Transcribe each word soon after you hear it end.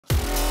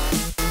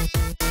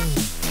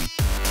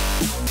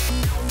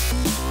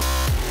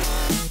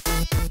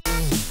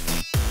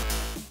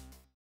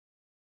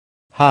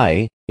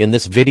Hi, in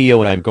this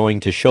video I'm going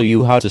to show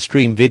you how to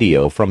stream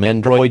video from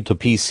Android to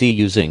PC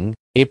using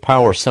a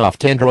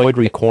PowerSoft Android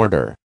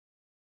recorder.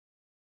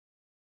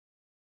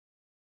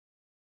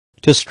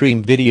 To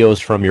stream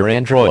videos from your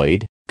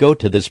Android, go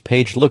to this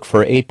page, look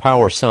for a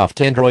PowerSoft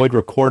Android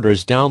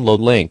recorder's download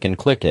link and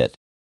click it.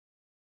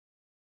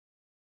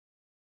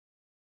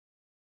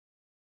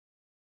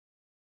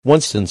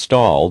 Once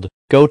installed,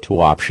 go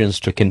to Options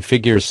to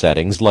configure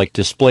settings like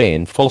display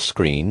in full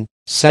screen,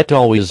 set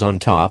always on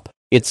top,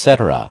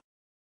 etc.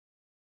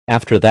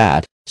 After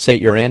that, set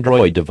your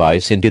Android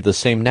device into the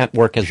same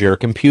network as your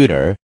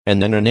computer,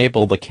 and then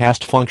enable the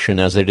cast function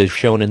as it is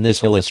shown in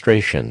this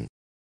illustration.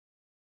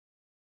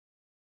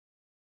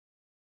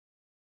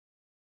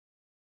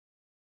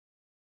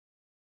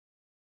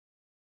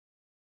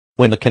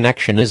 When the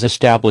connection is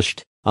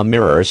established, a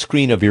mirror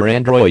screen of your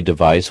Android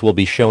device will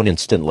be shown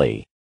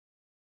instantly.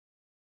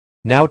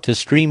 Now to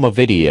stream a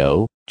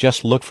video,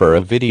 just look for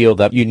a video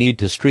that you need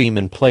to stream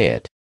and play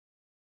it.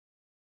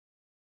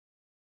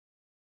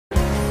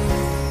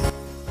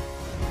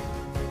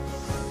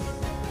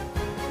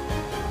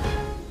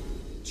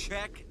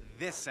 Check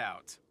this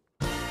out.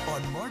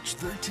 On March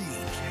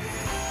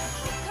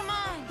 13th, Come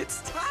on!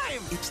 It's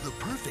time! it's the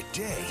perfect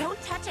day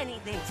Don't touch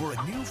anything. for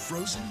a new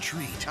frozen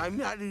treat. I'm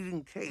not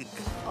eating cake.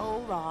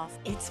 Olaf,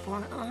 it's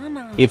for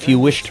Anna. If you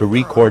wish to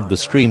record the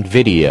streamed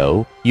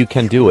video, you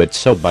can do it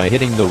so by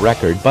hitting the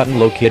record button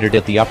located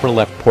at the upper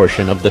left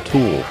portion of the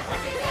tool.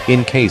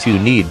 In case you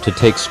need to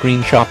take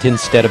screenshot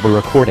instead of a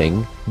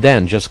recording,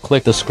 then just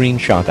click the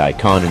screenshot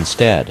icon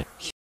instead.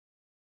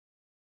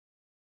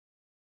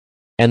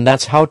 And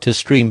that's how to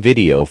stream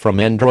video from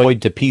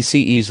Android to PC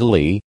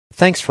easily.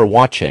 Thanks for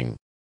watching.